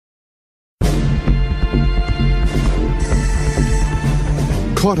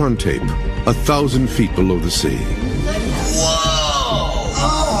Caught on tape, 1,000 feet below the sea.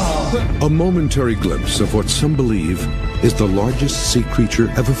 Whoa! A momentary glimpse of what some believe is the largest sea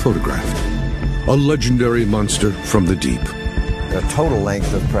creature ever photographed. A legendary monster from the deep. A total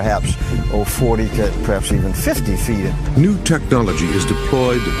length of perhaps 40 to perhaps even 50 feet. New technology is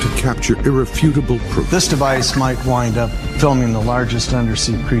deployed to capture irrefutable proof. This device might wind up filming the largest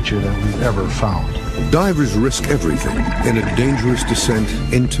undersea creature that we've ever found. Divers risk everything in a dangerous descent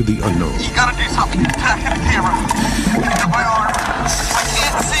into the unknown. You gotta do something. Hit the camera. Pick up my arm. I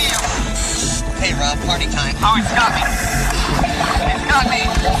can't see you. Hey, Rob, party time. Oh, he's got me. He's got me.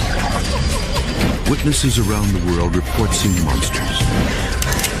 Witnesses around the world report seeing monsters.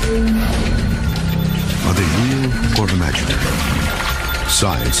 Are they real or imaginary?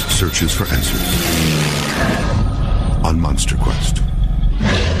 Science searches for answers on Monster Quest.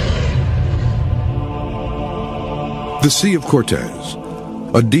 The Sea of Cortez,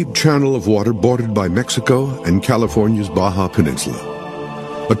 a deep channel of water bordered by Mexico and California's Baja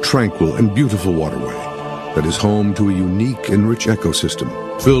Peninsula. A tranquil and beautiful waterway that is home to a unique and rich ecosystem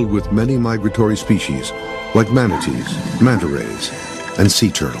filled with many migratory species like manatees, manta rays, and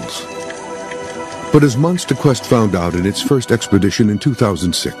sea turtles. But as Monster Quest found out in its first expedition in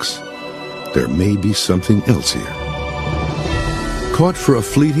 2006, there may be something else here. Caught for a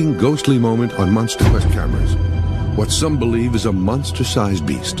fleeting, ghostly moment on Monster Quest cameras, what some believe is a monster-sized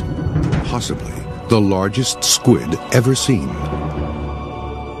beast, possibly the largest squid ever seen.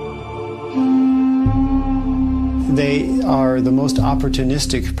 They are the most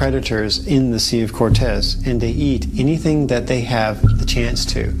opportunistic predators in the Sea of Cortez, and they eat anything that they have the chance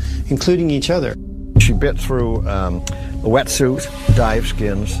to, including each other. She bit through a wetsuit, dive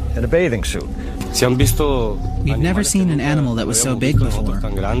skins, and a bathing suit. We've never seen an animal that was so big before.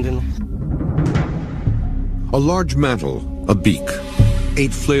 A large mantle, a beak,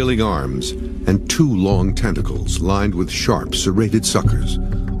 8 flailing arms, and 2 long tentacles lined with sharp, serrated suckers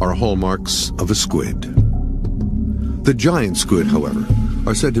are hallmarks of a squid. The giant squid, however,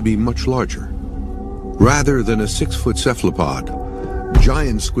 are said to be much larger. Rather than a 6-foot cephalopod,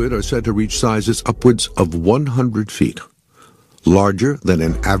 giant squid are said to reach sizes upwards of 100 feet, larger than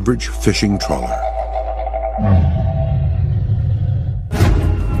an average fishing trawler.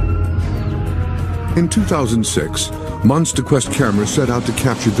 In 2006, Monster Quest cameras set out to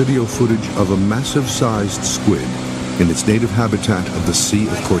capture video footage of a massive-sized squid in its native habitat of the Sea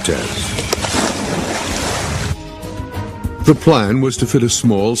of Cortez. The plan was to fit a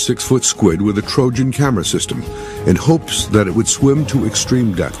small 6-foot squid with a Trojan camera system in hopes that it would swim to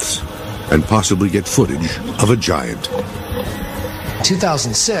extreme depths and possibly get footage of a giant. In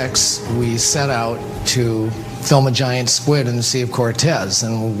 2006, we set out to film a giant squid in the Sea of Cortez,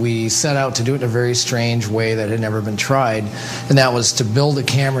 and we set out to do it in a very strange way that had never been tried, and that was to build a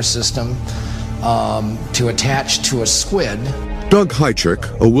camera system to attach to a squid. Doug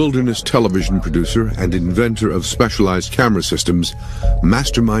Heichek, a wilderness television producer and inventor of specialized camera systems,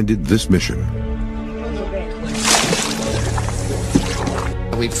 masterminded this mission.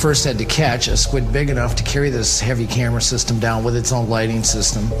 We first had to catch a squid big enough to carry this heavy camera system down with its own lighting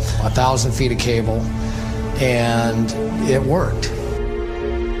system, 1,000 feet of cable, and it worked.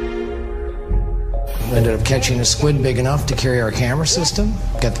 We ended up catching a squid big enough to carry our camera system,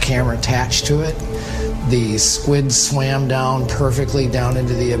 got the camera attached to it. The squid swam down perfectly down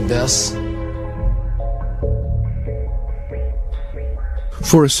into the abyss.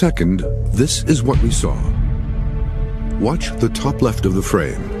 For a second, this is what we saw. Watch the top left of the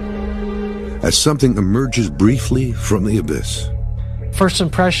frame as something emerges briefly from the abyss. First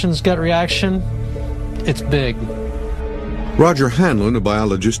impressions, gut reaction, it's big. Roger Hanlon, a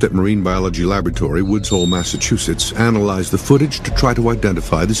biologist at Marine Biology Laboratory, Woods Hole, Massachusetts, analyzed the footage to try to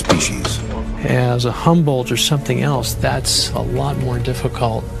identify the species. As a Humboldt or something else, that's a lot more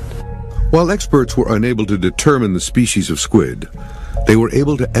difficult. While experts were unable to determine the species of squid, they were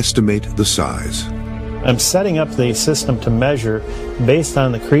able to estimate the size. I'm setting up the system to measure based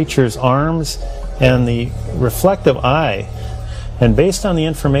on the creature's arms and the reflective eye. And based on the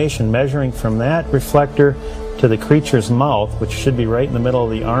information measuring from that reflector to the creature's mouth, which should be right in the middle of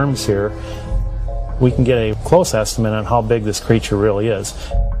the arms here, we can get a close estimate on how big this creature really is.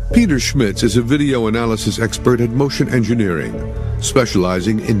 Peter Schmitz is a video analysis expert at Motion Engineering,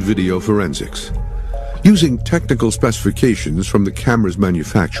 specializing in video forensics. Using technical specifications from the camera's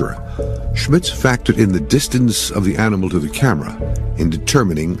manufacturer, Schmitz factored in the distance of the animal to the camera in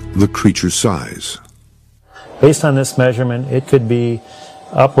determining the creature's size. Based on this measurement, it could be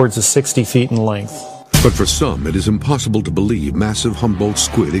upwards of 60 feet in length. But for some, it is impossible to believe massive Humboldt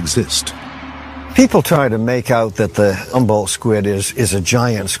squid exist. People try to make out that the Humboldt squid is a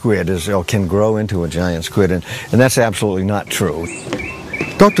giant squid, can grow into a giant squid, and that's absolutely not true.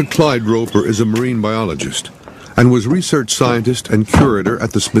 Dr. Clyde Roper is a marine biologist and was research scientist and curator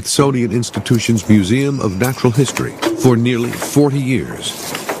at the Smithsonian Institution's Museum of Natural History for nearly 40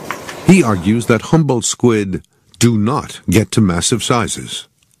 years. He argues that Humboldt squid do not get to massive sizes.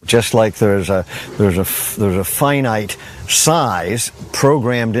 Just like there's a finite size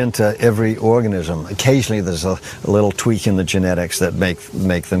programmed into every organism. Occasionally there's a little tweak in the genetics that make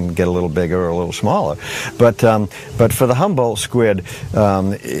them get a little bigger or a little smaller. But for the Humboldt squid,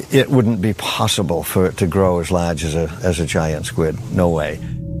 it wouldn't be possible for it to grow as large as a giant squid. No way.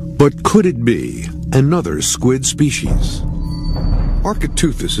 But could it be another squid species?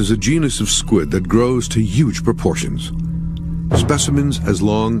 Architeuthis is a genus of squid that grows to huge proportions. Specimens as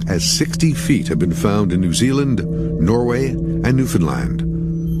long as 60 feet have been found in New Zealand, Norway, and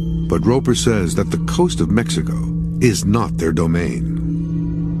Newfoundland. But Roper says that the coast of Mexico is not their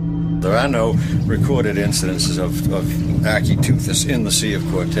domain. There are no recorded incidences of Architeuthis in the Sea of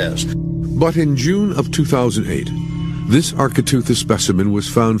Cortez. But in June of 2008, this Architeuthis specimen was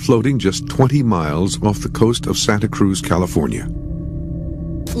found floating just 20 miles off the coast of Santa Cruz, California.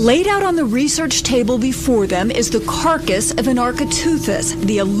 Laid out on the research table before them is the carcass of an Architeuthis,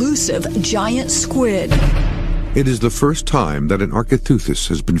 the elusive giant squid. It is the first time that an Architeuthis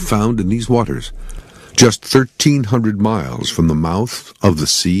has been found in these waters, just 1,300 miles from the mouth of the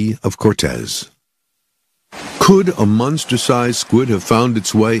Sea of Cortez. Could a monster-sized squid have found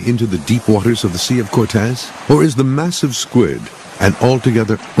its way into the deep waters of the Sea of Cortez? Or is the massive squid an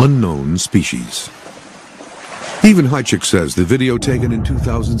altogether unknown species? Even Hychik says the video taken in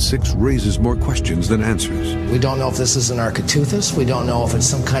 2006 raises more questions than answers. We don't know if this is an Architeuthis. We don't know if it's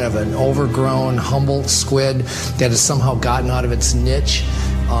some kind of an overgrown Humboldt squid that has somehow gotten out of its niche,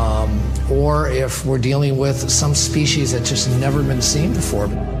 or if we're dealing with some species that just never been seen before.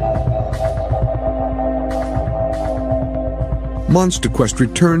 MonsterQuest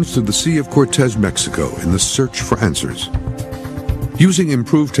returns to the Sea of Cortez, Mexico in the search for answers. Using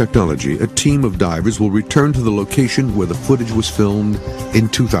improved technology, a team of divers will return to the location where the footage was filmed in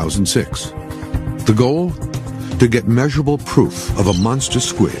 2006. The goal? To get measurable proof of a monster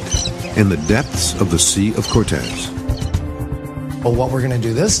squid in the depths of the Sea of Cortez. Well, what we're going to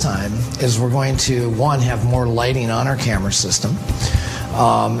do this time is we're going to, one, have more lighting on our camera system.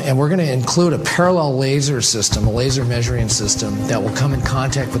 And we're going to include a parallel laser system, a laser measuring system, that will come in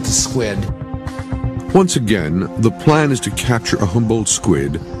contact with the squid. Once again, the plan is to capture a Humboldt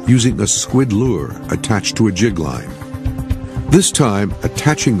squid using a squid lure attached to a jig line. This time,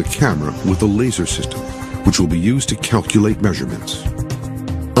 attaching the camera with a laser system, which will be used to calculate measurements.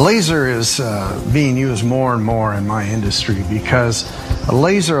 The laser is being used more and more in my industry because a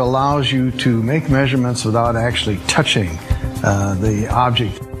laser allows you to make measurements without actually touching the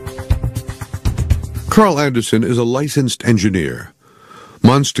object. Carl Anderson is a licensed engineer.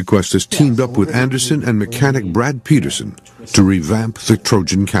 MonsterQuest has teamed up with Anderson and mechanic Brad Peterson to revamp the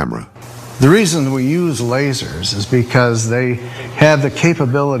Trojan camera. The reason we use lasers is because they have the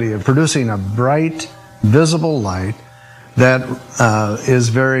capability of producing a bright, visible light that is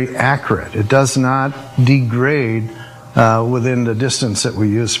very accurate. It does not degrade within the distance that we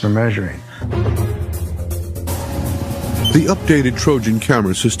use for measuring. The updated Trojan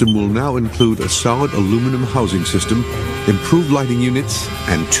camera system will now include a solid aluminum housing system, improved lighting units,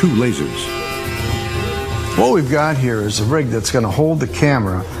 and 2 lasers. What we've got here is a rig that's going to hold the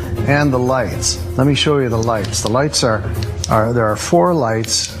camera and the lights. Let me show you the lights. The lights there are 4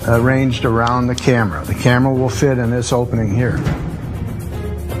 lights arranged around the camera. The camera will fit in this opening here.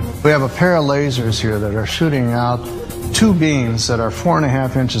 We have a pair of lasers here that are shooting out 2 beams that are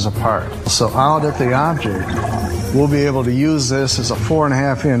 4.5 inches apart. So out at the object, we'll be able to use this as a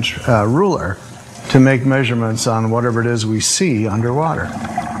 4.5-inch ruler to make measurements on whatever it is we see underwater.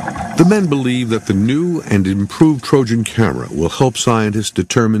 The men believe that the new and improved Trojan camera will help scientists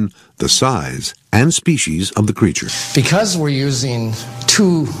determine the size and species of the creature. Because we're using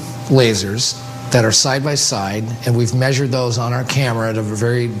 2 lasers that are side by side, and we've measured those on our camera at a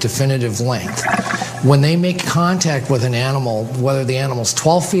very definitive length, when they make contact with an animal, whether the animal's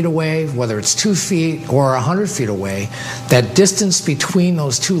 12 feet away, whether it's 2 feet or 100 feet away, that distance between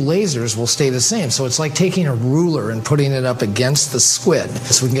those 2 lasers will stay the same. So it's like taking a ruler and putting it up against the squid.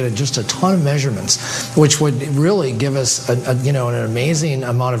 So we can get just a ton of measurements, which would really give us an amazing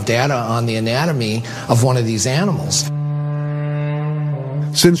amount of data on the anatomy of one of these animals.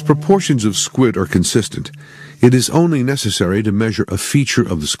 Since proportions of squid are consistent, it is only necessary to measure a feature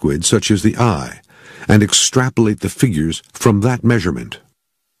of the squid, such as the eye, and extrapolate the figures from that measurement.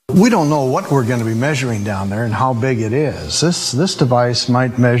 We don't know what we're going to be measuring down there and how big it is. This device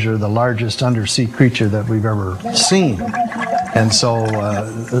might measure the largest undersea creature that we've ever seen. And so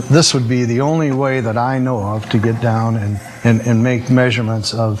this would be the only way that I know of to get down and make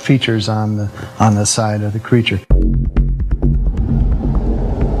measurements of features on the side of the creature.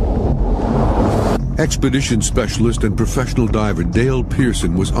 Expedition specialist and professional diver Dale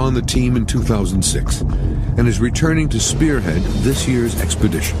Pearson was on the team in 2006 and is returning to spearhead this year's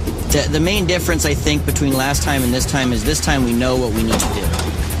expedition. The main difference, I think, between last time and this time is this time we know what we need to do.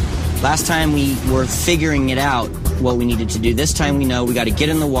 Last time we were figuring it out, what we needed to do. This time we know we got to get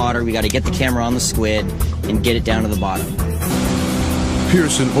in the water, we got to get the camera on the squid, and get it down to the bottom.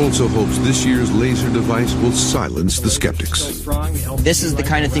 Pearson also hopes this year's laser device will silence the skeptics. This is the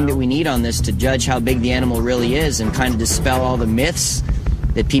kind of thing that we need on this to judge how big the animal really is and kind of dispel all the myths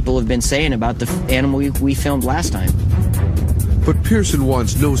that people have been saying about the animal we filmed last time. But Pearson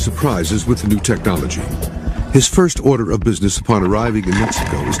wants no surprises with the new technology. His first order of business upon arriving in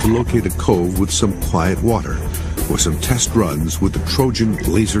Mexico is to locate a cove with some quiet water for some test runs with the Trojan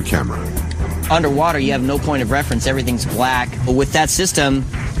laser camera. Underwater, you have no point of reference. Everything's black. But with that system,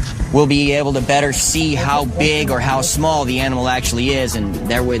 we'll be able to better see how big or how small the animal actually is, and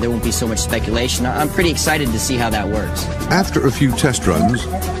that way there won't be so much speculation. I'm pretty excited to see how that works. After a few test runs,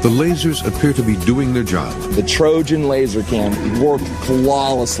 the lasers appear to be doing their job. The Trojan laser cam worked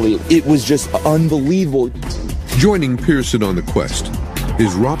flawlessly. It was just unbelievable. Joining Pearson on the quest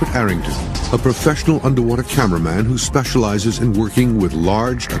is Robert Arrington, a professional underwater cameraman who specializes in working with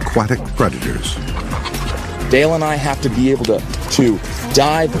large aquatic predators. Dale and I have to be able to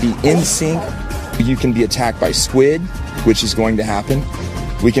dive, be in sync. You can be attacked by squid, which is going to happen.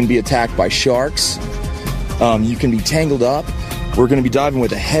 We can be attacked by sharks. You can be tangled up. We're going to be diving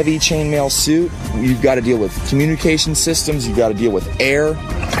with a heavy chainmail suit. You've got to deal with communication systems. You've got to deal with air.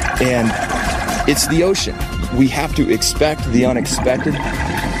 And it's the ocean. We have to expect the unexpected.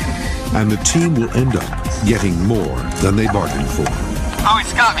 And the team will end up getting more than they bargained for. Oh,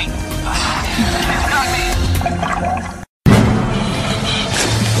 it's got me. It's got me.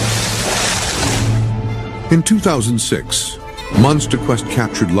 In 2006, Monster Quest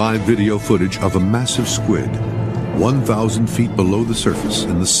captured live video footage of a massive squid 1,000 feet below the surface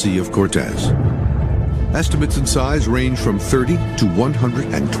in the Sea of Cortez. Estimates in size range from 30 to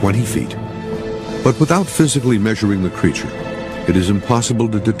 120 feet. But without physically measuring the creature, it is impossible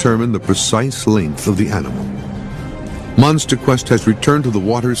to determine the precise length of the animal. Monster Quest has returned to the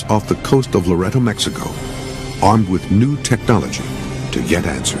waters off the coast of Loreto, Mexico, armed with new technology to get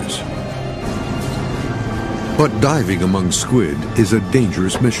answers. But diving among squid is a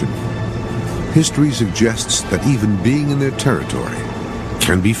dangerous mission. History suggests that even being in their territory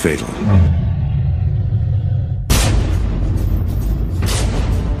can be fatal.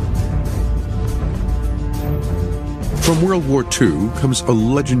 From World War II comes a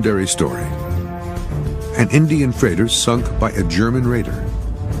legendary story. An Indian freighter sunk by a German raider.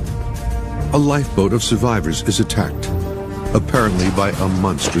 A lifeboat of survivors is attacked, apparently by a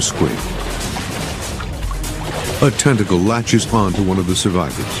monster squid. A tentacle latches onto one of the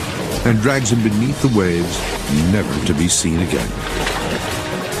survivors and drags him beneath the waves, never to be seen again.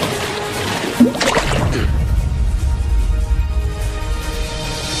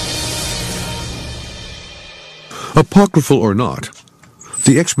 Apocryphal or not,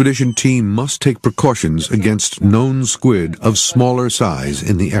 the expedition team must take precautions against known squid of smaller size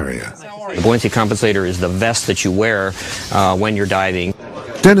in the area. The buoyancy compensator is the vest that you wear when you're diving.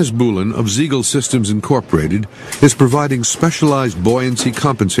 Dennis Boulin of Ziegel Systems Incorporated is providing specialized buoyancy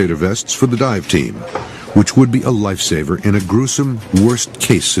compensator vests for the dive team, which would be a lifesaver in a gruesome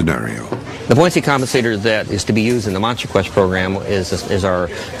worst-case scenario. The buoyancy compensator that is to be used in the Monster Quest program is our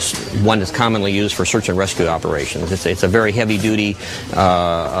one that's commonly used for search and rescue operations. It's a very heavy-duty,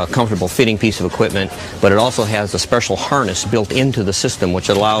 comfortable fitting piece of equipment, but it also has a special harness built into the system which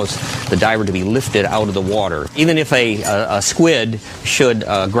allows the diver to be lifted out of the water. Even if a squid should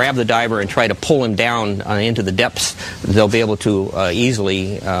grab the diver and try to pull him down into the depths, they'll be able to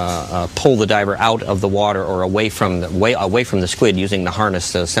easily pull the diver out of the water or away from the squid using the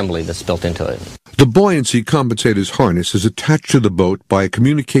harness assembly that's built into it. The buoyancy compensator's harness is attached to the boat by a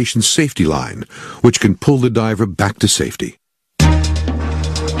communication safety line, which can pull the diver back to safety.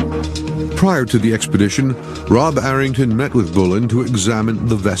 Prior to the expedition, Rob Arrington met with Bullen to examine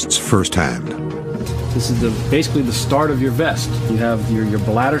the vests firsthand. This is basically the start of your vest. You have your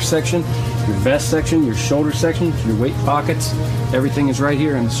bladder section, your vest section, your shoulder section, your weight pockets. Everything is right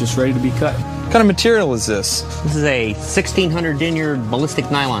here and it's just ready to be cut. What kind of material is this? This is a 1600 denier ballistic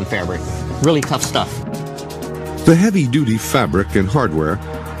nylon fabric. Really tough stuff. The heavy-duty fabric and hardware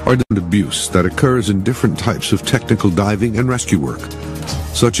are the abuse that occurs in different types of technical diving and rescue work,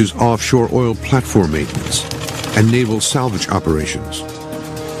 such as offshore oil platform maintenance and naval salvage operations.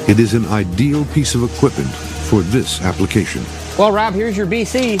 It is an ideal piece of equipment for this application. Well, Rob, here's your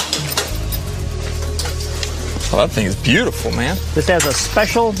BC. Oh, that thing is beautiful, man. This has a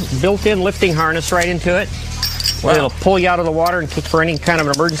special built-in lifting harness right into it. Wow. It'll pull you out of the water and kick for any kind of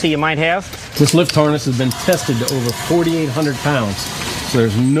an emergency you might have. This lift harness has been tested to over 4,800 pounds, so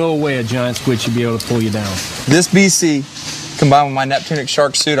there's no way a giant squid should be able to pull you down. This BC, combined with my Neptunic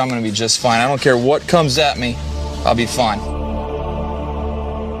shark suit, I'm going to be just fine. I don't care what comes at me, I'll be fine.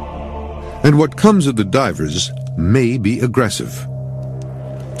 And what comes of the divers may be aggressive.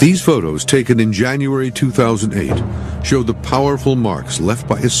 These photos, taken in January 2008, show the powerful marks left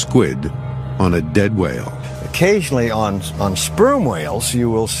by a squid on a dead whale. Occasionally on sperm whales, you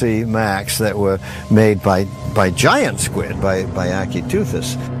will see marks that were made by giant squid, by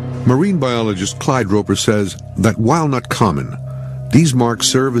Architeuthis. Marine biologist Clyde Roper says that while not common, these marks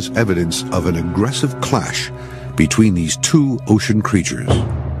serve as evidence of an aggressive clash between these two ocean creatures.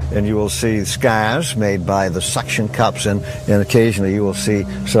 And you will see scars made by the suction cups, and occasionally you will see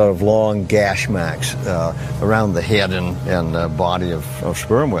sort of long gash marks around the head and body of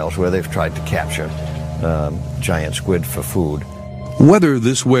sperm whales where they've tried to capture giant squid for food. Whether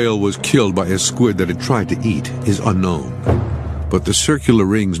this whale was killed by a squid that it tried to eat is unknown, but the circular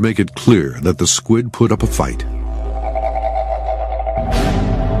rings make it clear that the squid put up a fight.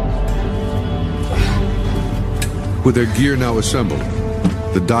 With their gear now assembled,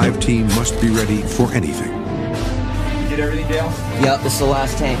 the dive team must be ready for anything. You get everything, Dale? Yep, this is the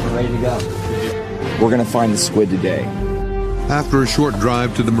last tank. We're ready to go. We're going to find the squid today. After a short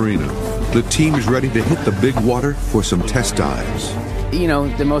drive to the marina, the team is ready to hit the big water for some test dives. You know,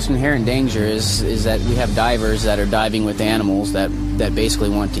 the most inherent danger is that we have divers that are diving with animals that basically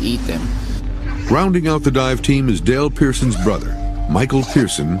want to eat them. Rounding out the dive team is Dale Pearson's brother, Michael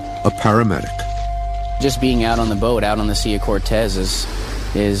Pearson, a paramedic. Just being out on the boat, out on the Sea of Cortez is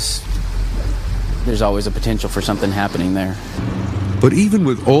there's always a potential for something happening there. But even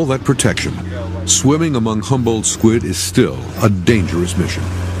with all that protection, swimming among Humboldt squid is still a dangerous mission.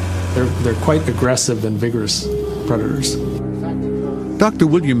 They're quite aggressive and vigorous predators. Dr.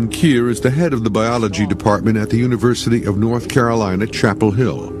 William Keir is the head of the biology department at the University of North Carolina, Chapel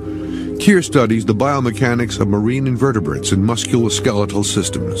Hill. Keir studies the biomechanics of marine invertebrates and musculoskeletal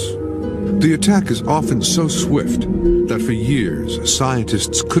systems. The attack is often so swift that for years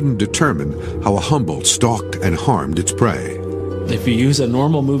scientists couldn't determine how a Humboldt stalked and harmed its prey. If you use a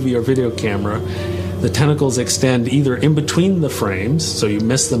normal movie or video camera, the tentacles extend either in between the frames, so you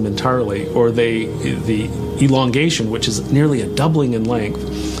miss them entirely, or the elongation, which is nearly a doubling in length,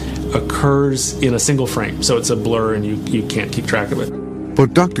 occurs in a single frame. So it's a blur and you can't keep track of it.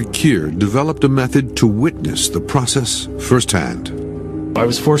 But Dr. Keir developed a method to witness the process firsthand. I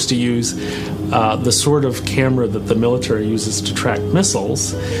was forced to use the sort of camera that the military uses to track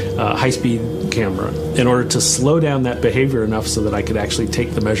missiles, high-speed camera, in order to slow down that behavior enough so that I could actually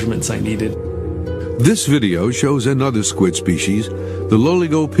take the measurements I needed. This video shows another squid species, the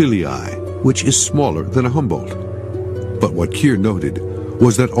Loligopilii, which is smaller than a Humboldt. But what Keir noted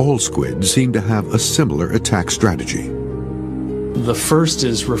was that all squids seem to have a similar attack strategy. The first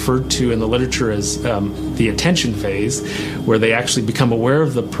is referred to in the literature as the attention phase, where they actually become aware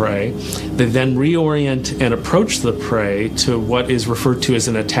of the prey. They then reorient and approach the prey to what is referred to as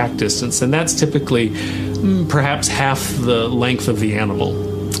an attack distance, and that's typically perhaps half the length of the animal.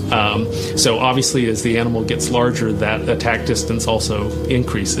 So obviously as the animal gets larger, that attack distance also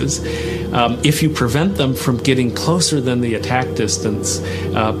increases. If you prevent them from getting closer than the attack distance,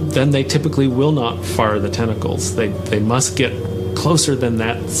 then they typically will not fire the tentacles. They must get closer than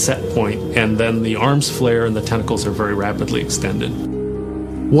that set point, and then the arms flare and the tentacles are very rapidly extended.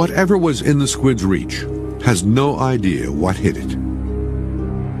 Whatever was in the squid's reach has no idea what hit it.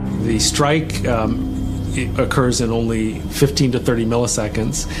 The strike it occurs in only 15 to 30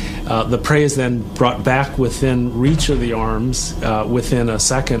 milliseconds. The prey is then brought back within reach of the arms within a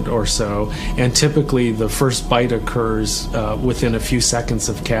second or so, and typically the first bite occurs within a few seconds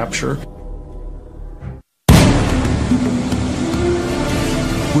of capture.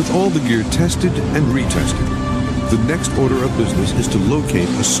 With all the gear tested and retested, the next order of business is to locate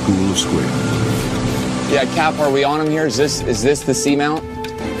a school of squid. Yeah, Cap, are we on them here? Is this the seamount?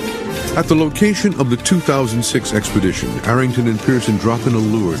 At the location of the 2006 expedition, Arrington and Pearson drop in a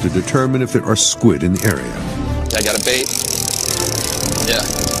lure to determine if there are squid in the area. Yeah, I got a bait. Yeah,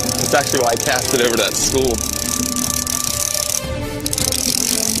 that's actually why I cast it over that school.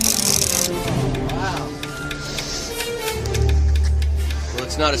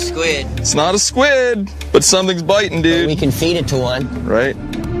 It's not a squid. It's not a squid, but something's biting, dude. We can feed it to one. Right.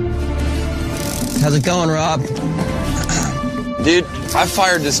 How's it going, Rob? Dude, I've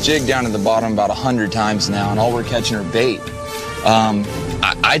fired this jig down at the bottom about 100 times now, and all we're catching are bait.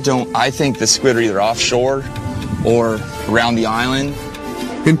 I think the squid are either offshore or around the island.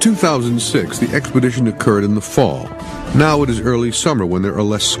 In 2006, the expedition occurred in the fall. Now it is early summer when there are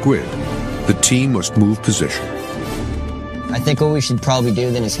less squid. The team must move position. I think what we should probably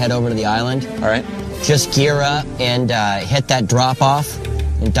do then is head over to the island. All right. Just gear up and hit that drop off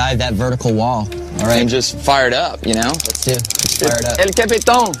and dive that vertical wall. All right. And just fire it up, you know? Let's do. Let's fire it up. El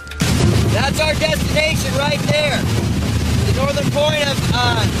Capitón. That's our destination right there. The northern point of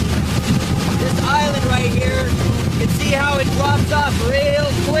this island right here. You can see how it drops off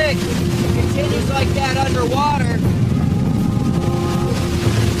real quick. It continues like that underwater.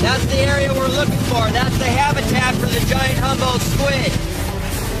 That's the area we're looking for. That's the habitat for the giant Humboldt squid.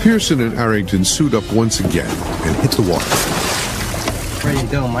 Pearson and Arrington suit up once again and hit the water. Ready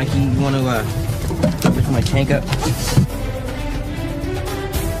to go, Mikey. You want to lift my tank up?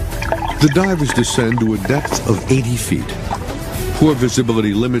 The divers descend to a depth of 80 feet. Poor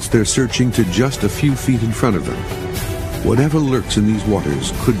visibility limits their searching to just a few feet in front of them. Whatever lurks in these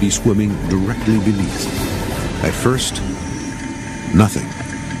waters could be swimming directly beneath. At first, nothing.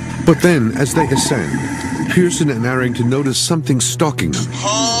 But then, as they ascend, Pearson and Arrington notice something stalking them.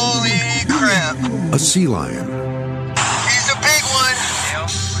 Holy crap. A sea lion. He's a big one.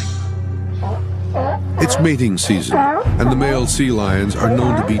 It's mating season, and the male sea lions are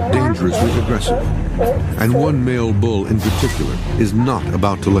known to be dangerously aggressive. And one male bull in particular is not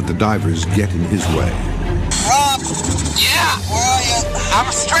about to let the divers get in his way. Rob, yeah, where are you?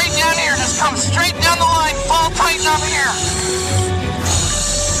 I'm straight down here. Just come straight down the line. Fall tighten up here.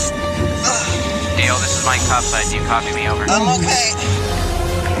 Dale, this is Mike topside. Do you copy me over? I'm okay.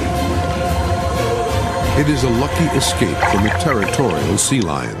 It is a lucky escape from the territorial sea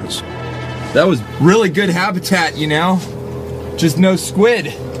lions. That was really good habitat, you know? Just no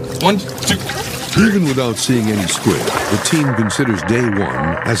squid. 1, 2... Even without seeing any squid, the team considers day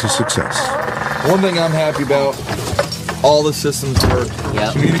one as a success. One thing I'm happy about, all the systems worked.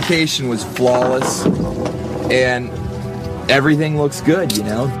 Yep. Communication was flawless, and everything looks good, you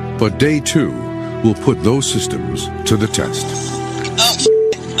know? But day two will put those systems to the test. Oh,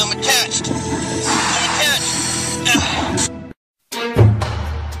 I'm attached.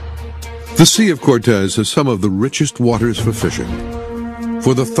 The Sea of Cortez has some of the richest waters for fishing.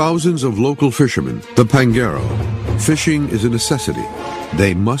 For the thousands of local fishermen, the Pangaro, fishing is a necessity.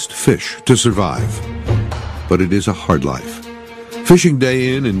 They must fish to survive. But it is a hard life. Fishing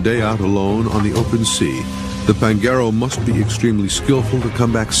day in and day out alone on the open sea, the Pangaro must be extremely skillful to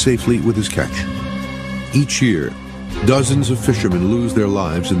come back safely with his catch. Each year, dozens of fishermen lose their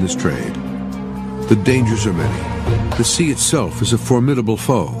lives in this trade. The dangers are many. The sea itself is a formidable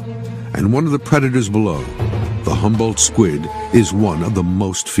foe, and one of the predators below, the Humboldt squid, is one of the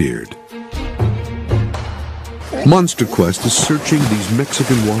most feared. Monster Quest is searching these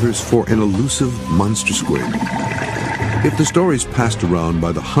Mexican waters for an elusive monster squid. If the stories passed around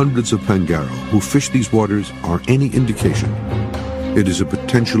by the hundreds of Pangaro who fish these waters are any indication, it is a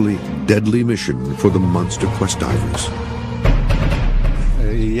potentially deadly mission for the Monster Quest divers.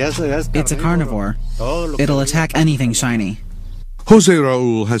 It's a carnivore. It'll attack anything shiny. Jose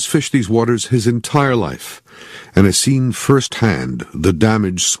Raul has fished these waters his entire life and has seen firsthand the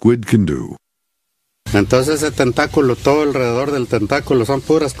damage squid can do. On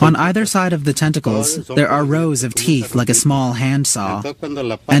either side of the tentacles, there are rows of teeth like a small handsaw.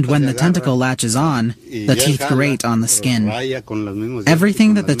 And when the tentacle latches on, the teeth grate on the skin.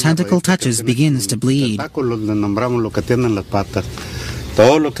 Everything that the tentacle touches begins to bleed.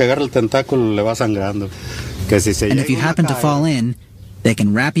 And if you happen to fall in, they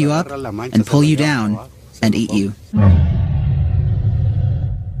can wrap you up and pull you down and eat you.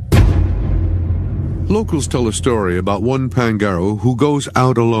 Locals tell a story about one Pangaro who goes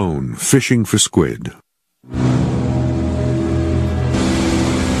out alone fishing for squid.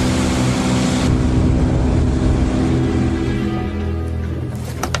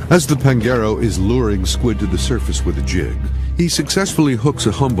 As the Pangaro is luring squid to the surface with a jig, he successfully hooks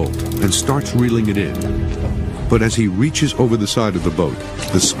a Humboldt and starts reeling it in. But as he reaches over the side of the boat,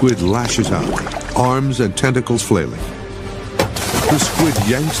 the squid lashes out, arms and tentacles flailing. The squid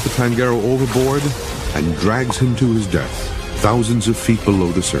yanks the Pangaro overboard and drags him to his death, thousands of feet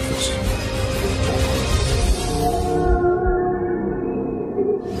below the surface.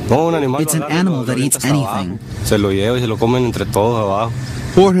 It's an animal that eats anything.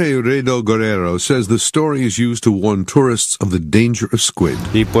 Jorge Redo Guerrero says the story is used to warn tourists of the danger of squid.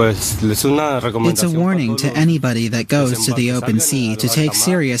 It's a warning to anybody that goes to the open sea to take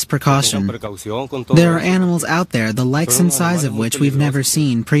serious precaution. There are animals out there the likes and size of which we've never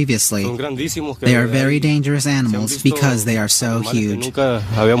seen previously. They are very dangerous animals because they are so huge.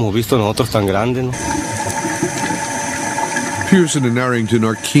 Pearson and Arrington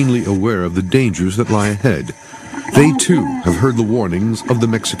are keenly aware of the dangers that lie ahead. They, too, have heard the warnings of the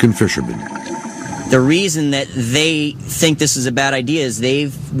Mexican fishermen. The reason that they think this is a bad idea is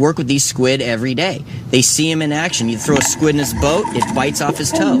they've worked with these squid every day. They see him in action. You throw a squid in his boat, it bites off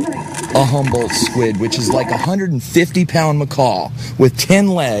his toe. A Humboldt squid, which is like a 150-pound macaw with 10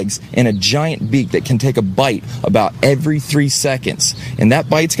 legs and a giant beak that can take a bite about every 3 seconds. And that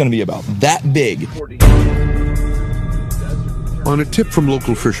bite's going to be about that big. On a tip from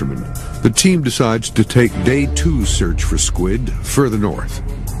local fishermen, the team decides to take Day 2's search for squid further north.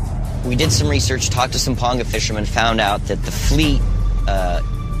 We did some research, talked to some Ponga fishermen, found out that the fleet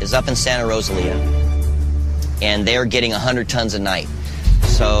is up in Santa Rosalia, and they're getting 100 tons a night.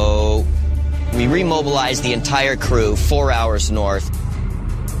 So we remobilized the entire crew 4 hours north.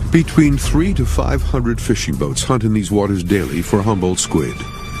 Between 300 to 500 fishing boats hunt in these waters daily for Humboldt squid.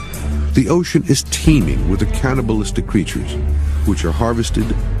 The ocean is teeming with the cannibalistic creatures, which are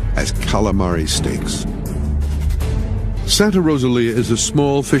harvested as calamari steaks. Santa Rosalia is a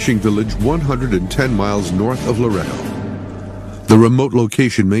small fishing village 110 miles north of Loreto. The remote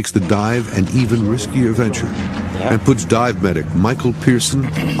location makes the dive an even riskier venture and puts dive medic Michael Pearson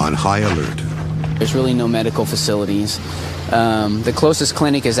on high alert. There's really no medical facilities. The closest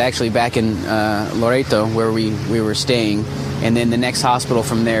clinic is actually back in Loreto, where we were staying, and then the next hospital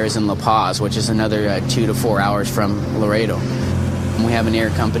from there is in La Paz, which is another 2 to 4 hours from Laredo. We have an air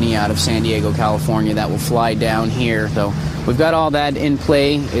company out of San Diego, California that will fly down here. So we've got all that in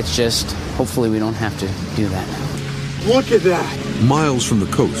play. It's just, hopefully we don't have to do that now. Look at that! Miles from the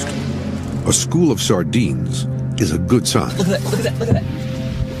coast, a school of sardines is a good sign. Look at that, look at that, look at that.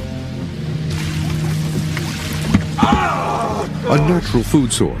 A natural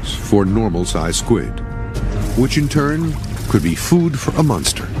food source for normal-sized squid, which in turn could be food for a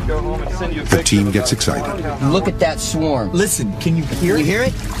monster. The team gets excited. Look at that swarm. Listen, can you hear it? You hear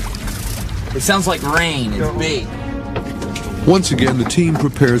it? It sounds like rain. It's big. Once again, the team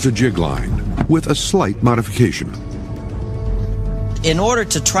prepares a jig line with a slight modification. In order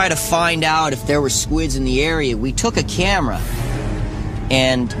to try to find out if there were squids in the area, we took a camera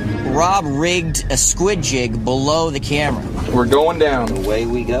and Rob rigged a squid jig below the camera. We're going down. Away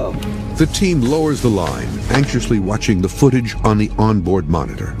we go. The team lowers the line, anxiously watching the footage on the onboard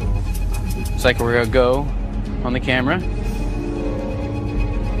monitor. Looks like we're gonna go on the camera.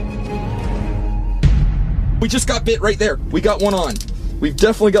 We just got bit right there. We got one on. We've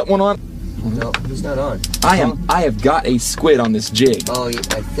definitely got one on. No, he's not on. I have got a squid on this jig. Oh, I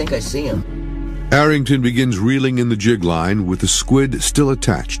think I see him. Arrington begins reeling in the jig line with the squid still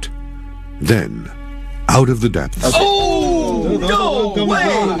attached. Then, out of the depths. Okay. Oh, no way!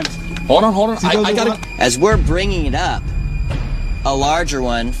 Hold on. I gotta... As we're bringing it up, a larger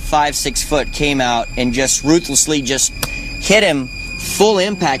one, 5-6 foot, came out and just ruthlessly just hit him full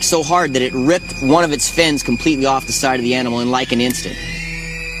impact so hard that it ripped one of its fins completely off the side of the animal in like an instant.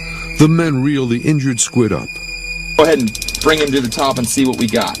 The men reel the injured squid up. Go ahead and bring him to the top and see what we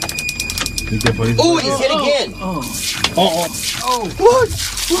got. Oh, he's hit again. Look!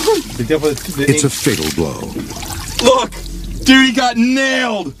 It's a fatal blow. Look! Dude, he got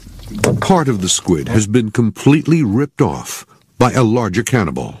nailed! Part of the squid has been completely ripped off by a larger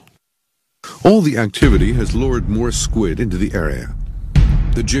cannibal. All the activity has lured more squid into the area.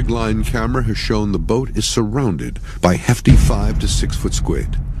 The jig line camera has shown the boat is surrounded by hefty 5 to 6 foot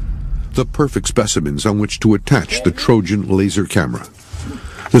squid, the perfect specimens on which to attach the Trojan laser camera.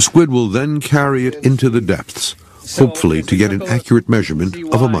 The squid will then carry it into the depths, hopefully to get an accurate measurement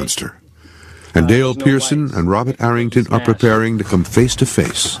of a monster. And Dale Pearson and Robert Arrington are preparing to come face to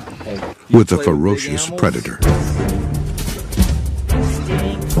face with the ferocious predator.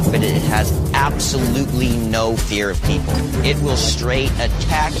 But it has absolutely no fear of people. It will straight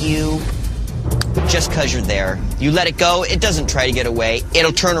attack you just because you're there. You let it go, it doesn't try to get away.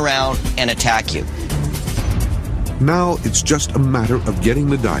 It'll turn around and attack you. Now it's just a matter of getting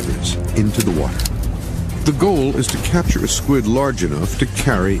the divers into the water. The goal is to capture a squid large enough to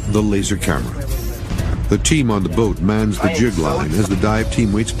carry the laser camera. The team on the boat mans the jig line as the dive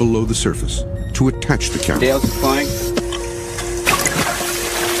team waits below the surface to attach the camera. Dale's flying.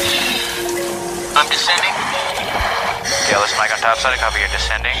 I'm descending. Dale, this is Mike on top side. Copy, you're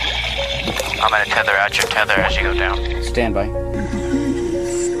descending. I'm going to tether out your tether as you go down. Stand by.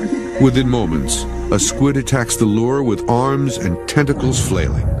 Within moments, a squid attacks the lure with arms and tentacles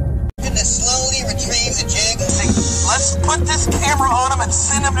flailing. Gonna slowly retrieve the jig. Let's put this camera on him and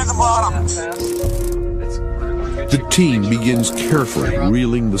send him to the bottom. The team begins carefully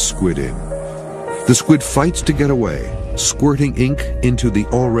reeling the squid in. The squid fights to get away, squirting ink into the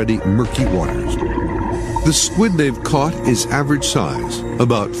already murky waters. The squid they've caught is average size,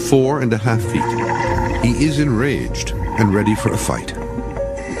 about 4.5 feet. He is enraged and ready for a fight.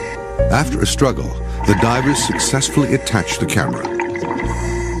 After a struggle, the divers successfully attach the camera.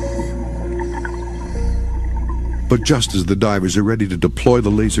 But just as the divers are ready to deploy the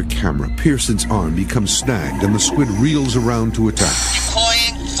laser camera, Pearson's arm becomes snagged and the squid reels around to attack.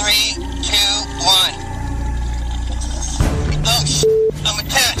 Deploying 3, 2, 1. Oh, I'm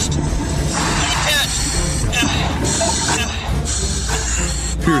attached.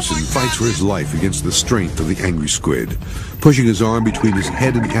 Pearson fights for his life against the strength of the angry squid. Pushing his arm between his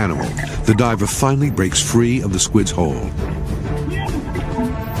head and the animal, the diver finally breaks free of the squid's hold.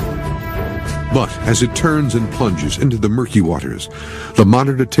 But as it turns and plunges into the murky waters, the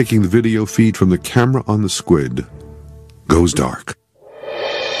monitor taking the video feed from the camera on the squid goes dark.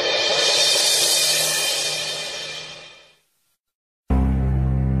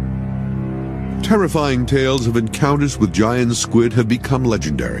 Terrifying tales of encounters with giant squid have become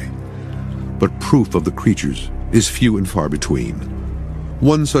legendary, but proof of the creatures is few and far between.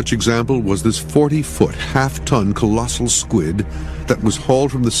 One such example was this 40-foot, half-ton colossal squid that was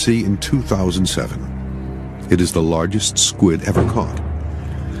hauled from the sea in 2007. It is the largest squid ever caught.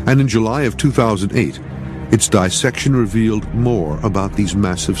 And in July of 2008, its dissection revealed more about these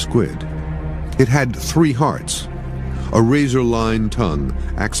massive squid. It had 3 hearts. A razor-lined tongue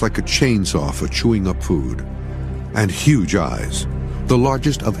acts like a chainsaw for chewing up food. And huge eyes, the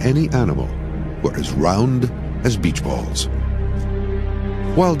largest of any animal, were as round as beach balls.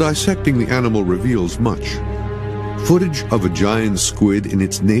 While dissecting the animal reveals much, footage of a giant squid in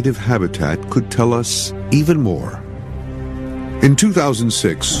its native habitat could tell us even more. In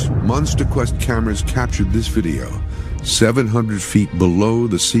 2006, Monster Quest cameras captured this video, 700 feet below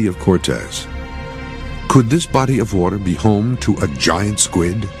the Sea of Cortez. Could this body of water be home to a giant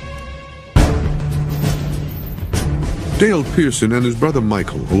squid? Dale Pearson and his brother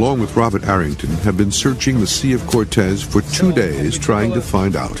Michael, along with Robert Arrington, have been searching the Sea of Cortez for 2 days trying to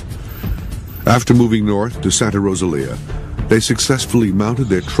find out. After moving north to Santa Rosalia, they successfully mounted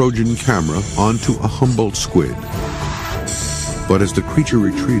their Trojan camera onto a Humboldt squid. But as the creature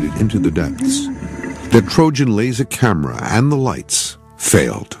retreated into the depths, their Trojan laser camera and the lights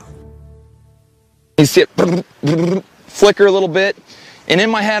failed. You see it flicker a little bit. And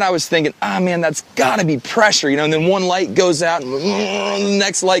in my head, I was thinking, man, that's got to be pressure, you know, and then one light goes out, and the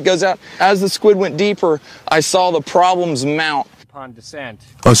next light goes out. As the squid went deeper, I saw the problems mount. Upon descent.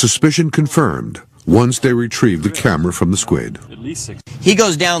 A suspicion confirmed once they retrieved the camera from the squid. At least 6. He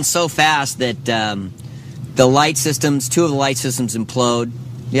goes down so fast that the light systems, 2 of the light systems implode.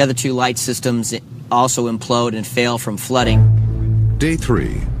 The other 2 light systems also implode and fail from flooding. Day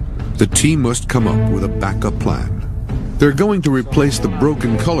 3, the team must come up with a backup plan. They're going to replace the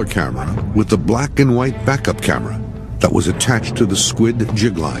broken color camera with the black and white backup camera that was attached to the squid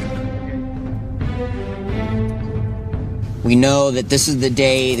jig line. We know that this is the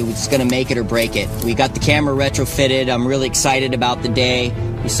day that it's going to make it or break it. We got the camera retrofitted. I'm really excited about the day.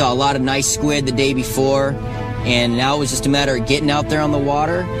 We saw a lot of nice squid the day before, and now it was just a matter of getting out there on the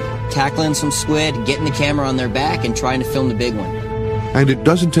water, tackling some squid, getting the camera on their back, and trying to film the big one. And it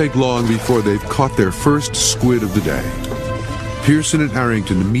doesn't take long before they've caught their first squid of the day. Pearson and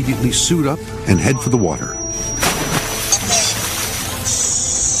Arrington immediately suit up and head for the water.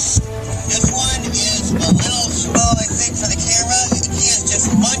 This one is a little small, I think, for the camera. He is just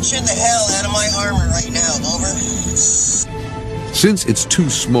munching the hell out of my armor right now. Over. Since it's too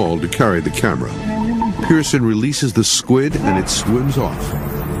small to carry the camera, Pearson releases the squid and it swims off.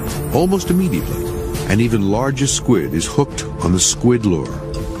 Almost immediately, an even larger squid is hooked on the squid lure.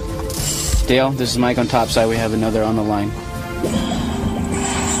 Dale, this is Mike on topside. We have another on the line.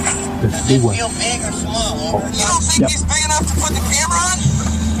 Does it feel big or small? Over. You don't think he's big enough to put the camera on?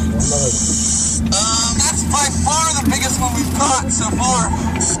 That's by far the biggest one we've caught so far.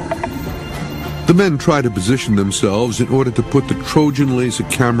 The men try to position themselves in order to put the Trojan laser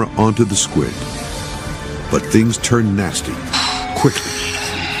camera onto the squid. But things turn nasty quickly.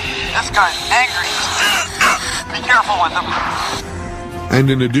 This guy's angry. Be careful with him. And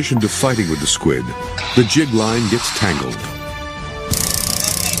in addition to fighting with the squid, the jig line gets tangled.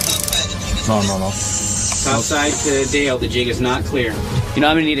 No. Outside to Dale, the jig is not clear. You know,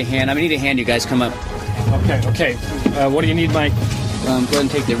 I'm gonna need a hand. You guys come up. Okay. What do you need, Mike? go ahead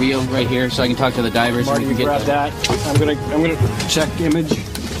and take the reel right here so I can talk to the divers. Marty, and we can grab that. I'm gonna check image.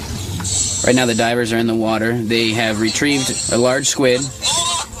 Right now the divers are in the water. They have retrieved a large squid,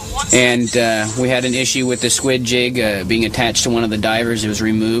 and we had an issue with the squid jig being attached to one of the divers. It was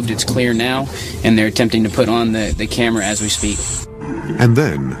removed. It's clear now, and they're attempting to put on the camera as we speak. And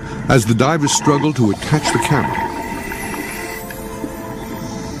then, as the divers struggle to attach the camera,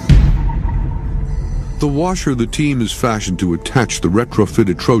 the washer the team has fashioned to attach the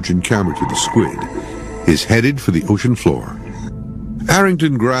retrofitted Trojan camera to the squid is headed for the ocean floor.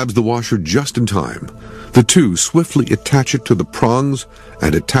 Arrington grabs the washer just in time. The two swiftly attach it to the prongs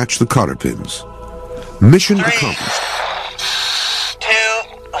and attach the cotter pins. Mission accomplished. 2,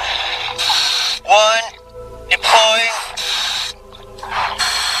 1, deploying.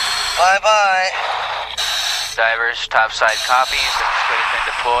 Bye-bye. Divers, topside copies. The squid has been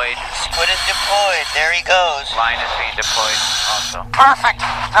deployed. Squid is deployed. There he goes. Line is being deployed also. Perfect.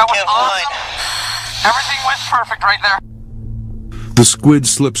 That was awesome. Everything was perfect right there. The squid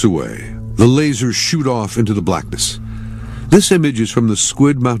slips away. The lasers shoot off into the blackness. This image is from the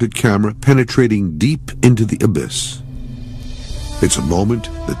squid-mounted camera penetrating deep into the abyss. It's a moment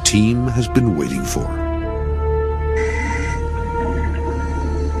the team has been waiting for.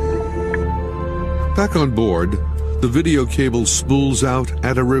 Back on board, the video cable spools out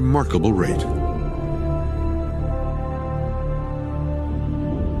at a remarkable rate.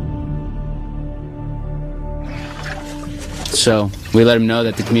 So we let them know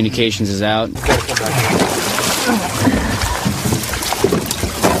that the communications is out.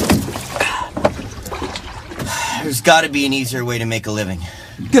 There's got to be an easier way to make a living.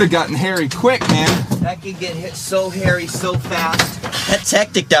 Could have gotten hairy quick, man. That could get hit so hairy so fast. That's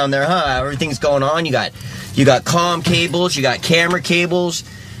hectic down there, huh? Everything's going on. You got comm cables, you got camera cables,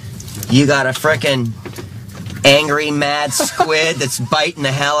 you got a frickin' angry, mad squid that's biting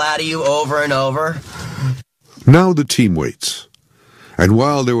the hell out of you over and over. Now the team waits. And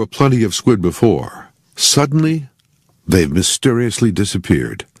while there were plenty of squid before, suddenly they've mysteriously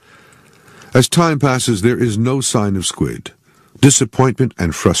disappeared. As time passes, there is no sign of squid. Disappointment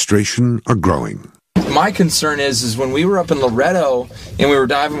and frustration are growing. My concern is when we were up in Loretto and we were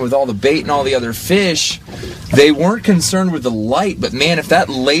diving with all the bait and all the other fish, they weren't concerned with the light, but man, if that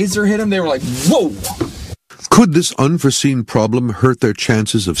laser hit them, they were like, whoa! Could this unforeseen problem hurt their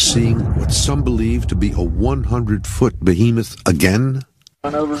chances of seeing what some believe to be a 100-foot behemoth again?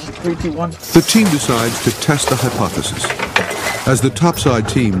 Over 3, 2, 1. The team decides to test the hypothesis. As the topside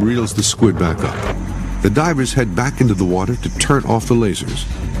team reels the squid back up, the divers head back into the water to turn off the lasers.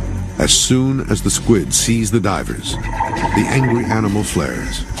 As soon as the squid sees the divers, the angry animal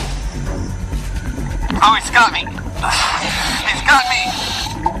flares. Oh, he's got me. He's got me.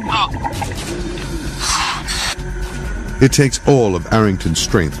 Oh. It takes all of Arrington's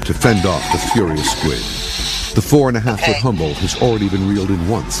strength to fend off the furious squid. The 4.5-foot Humboldt has already been reeled in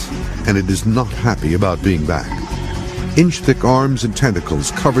once, and it is not happy about being back. Inch-thick arms and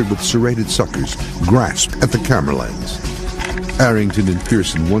tentacles covered with serrated suckers grasp at the camera lens. Arrington and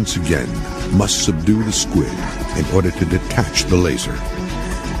Pearson once again must subdue the squid in order to detach the laser.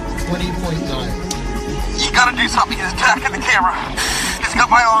 20.9. You gotta do something. He's attacking the camera. He's got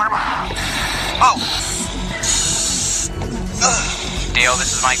my arm. Oh. Dale,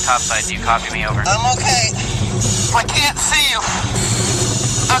 this is Mike topside. Do you copy me? Over. I'm okay. I can't see you.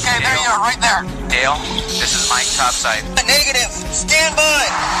 Okay, Dale. There you are, right there. Dale, this is Mike topside. Negative. Stand by.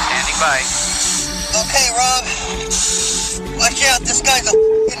 Standing by. Okay, Rob. Watch out, this guy's a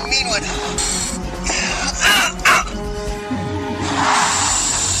f***ing mean one.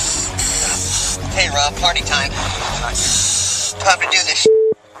 Hey, Rob, party time. Time to do this.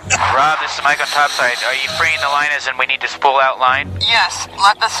 Rob, this is Mike on topside. Are you freeing the liners and we need to spool out line? Yes,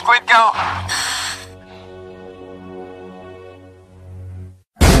 let the squid go.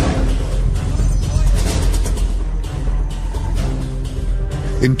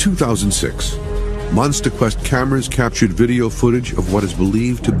 In 2006, MonsterQuest cameras captured video footage of what is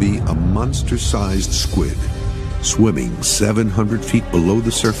believed to be a monster-sized squid swimming 700 feet below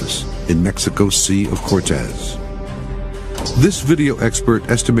the surface in Mexico's Sea of Cortez. This video expert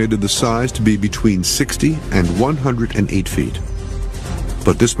estimated the size to be between 60 and 108 feet.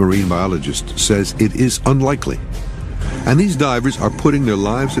 But this marine biologist says it is unlikely. And these divers are putting their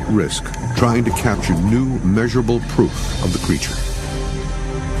lives at risk trying to capture new measurable proof of the creature.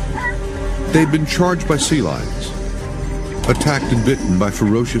 They've been charged by sea lions, attacked and bitten by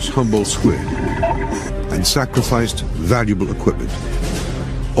ferocious Humboldt squid, and sacrificed valuable equipment,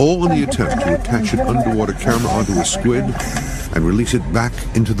 all in the attempt to attach an underwater camera onto a squid and release it back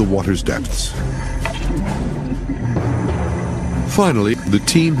into the water's depths. Finally, the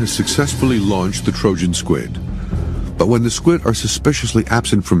team has successfully launched the Trojan squid. But when the squid are suspiciously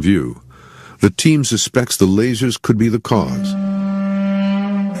absent from view, the team suspects the lasers could be the cause.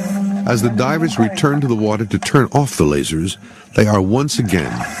 As the divers return to the water to turn off the lasers, they are once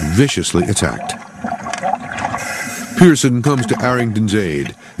again viciously attacked. Pearson comes to Arrington's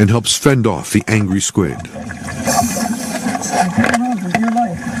aid and helps fend off the angry squid.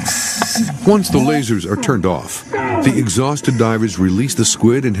 Once the lasers are turned off, the exhausted divers release the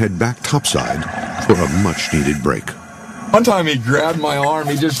squid and head back topside for a much-needed break. One time he grabbed my arm,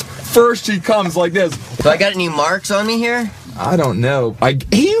 first he comes like this. Do I got any marks on me here? I don't know.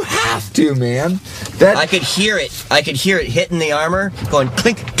 You have to, man. I could hear it. I could hear it hitting the armor, going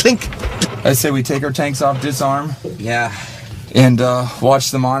clink, clink. I say we take our tanks off, disarm. Yeah. And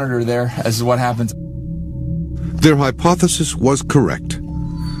watch the monitor there as to what happens. Their hypothesis was correct.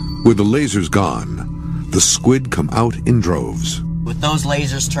 With the lasers gone, the squid come out in droves. With those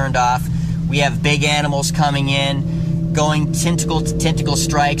lasers turned off, we have big animals coming in, going tentacle to tentacle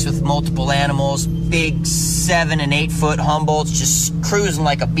strikes with multiple animals, big 7 and 8 foot Humboldts just cruising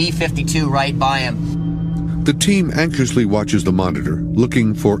like a B-52 right by him. The team anxiously watches the monitor,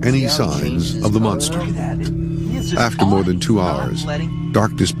 looking for any signs of the monster. After more than 2 hours,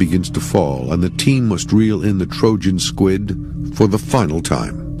 darkness begins to fall, and the team must reel in the Trojan squid for the final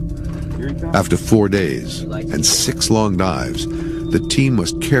time. After 4 days and 6 long dives, the team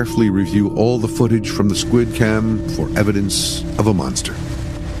must carefully review all the footage from the squid cam for evidence of a monster.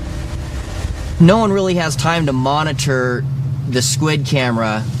 No one really has time to monitor the squid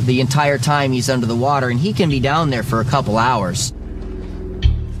camera the entire time he's under the water, and he can be down there for a couple hours.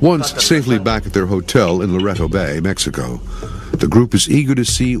 Once safely back at their hotel in Loreto Bay, Mexico, the group is eager to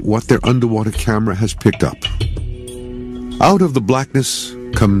see what their underwater camera has picked up. Out of the blackness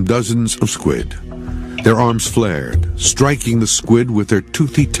come dozens of squid. Their arms flared, striking the squid with their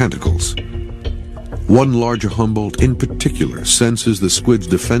toothy tentacles. One larger Humboldt in particular senses the squid's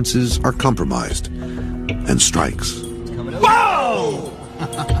defenses are compromised and strikes. Whoa!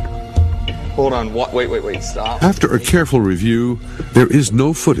 Hold on, wait, stop. After a careful review, there is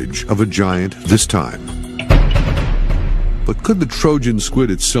no footage of a giant this time. But could the Trojan squid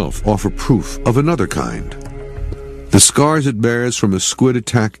itself offer proof of another kind? The scars it bears from a squid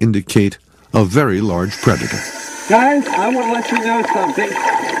attack indicate a very large predator. Guys, I want to let you know something.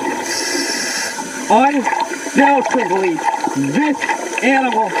 Undoubtedly, this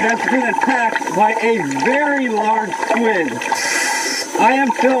animal has been attacked by a very large squid. I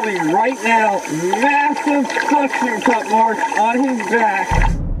am filming right now massive suction cup marks on his back.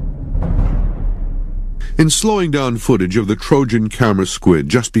 In slowing down footage of the Trojan camera squid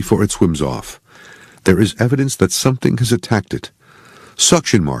just before it swims off, there is evidence that something has attacked it.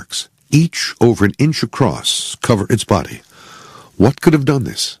 Suction marks, each over an inch across, cover its body. What could have done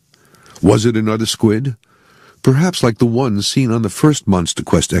this? Was it another squid? Perhaps like the one seen on the first Monster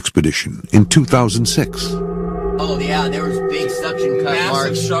Quest expedition in 2006. Oh yeah, there was big suction cup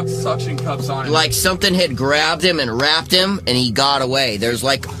marks. Massive suction cups on him. Like something had grabbed him and wrapped him, and he got away. There's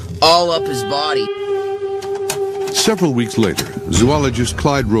like all up his body. Several weeks later, zoologist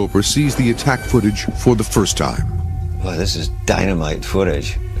Clyde Roper sees the attack footage for the first time. Well, this is dynamite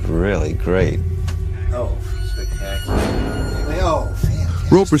footage. Really great. Oh, spectacular. Oh,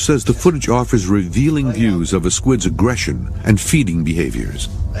 Roper says the footage offers revealing views of a squid's aggression and feeding behaviors.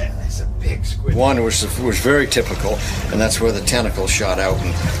 that's a big squid. One was very typical, and that's where the tentacle shot out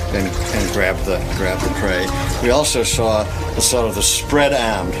and grabbed the prey. We also saw the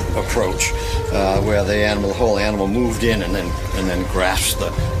spread-armed approach, where the whole animal moved in and then grasped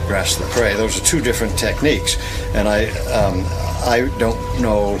the prey. Those are 2 different techniques, and I don't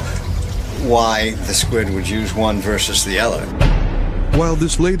know why the squid would use one versus the other. While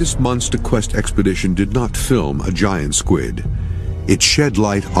this latest Monster Quest expedition did not film a giant squid, it shed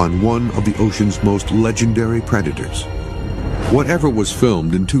light on one of the ocean's most legendary predators. Whatever was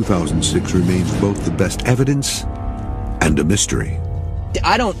filmed in 2006 remains both the best evidence and a mystery.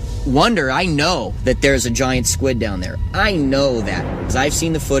 I don't wonder. I know that there's a giant squid down there. I know that, because I've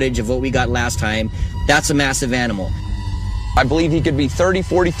seen the footage of what we got last time. That's a massive animal. I believe he could be 30,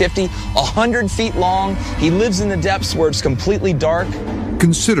 40, 50, 100 feet long. He lives in the depths where it's completely dark.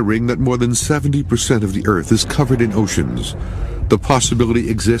 Considering that more than 70% of the Earth is covered in oceans, the possibility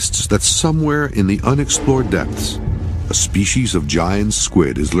exists that somewhere in the unexplored depths, a species of giant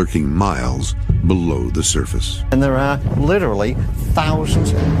squid is lurking miles below the surface. And there are literally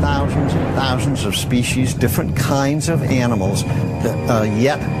thousands and thousands and thousands of species, different kinds of animals that are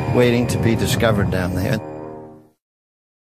yet waiting to be discovered down there.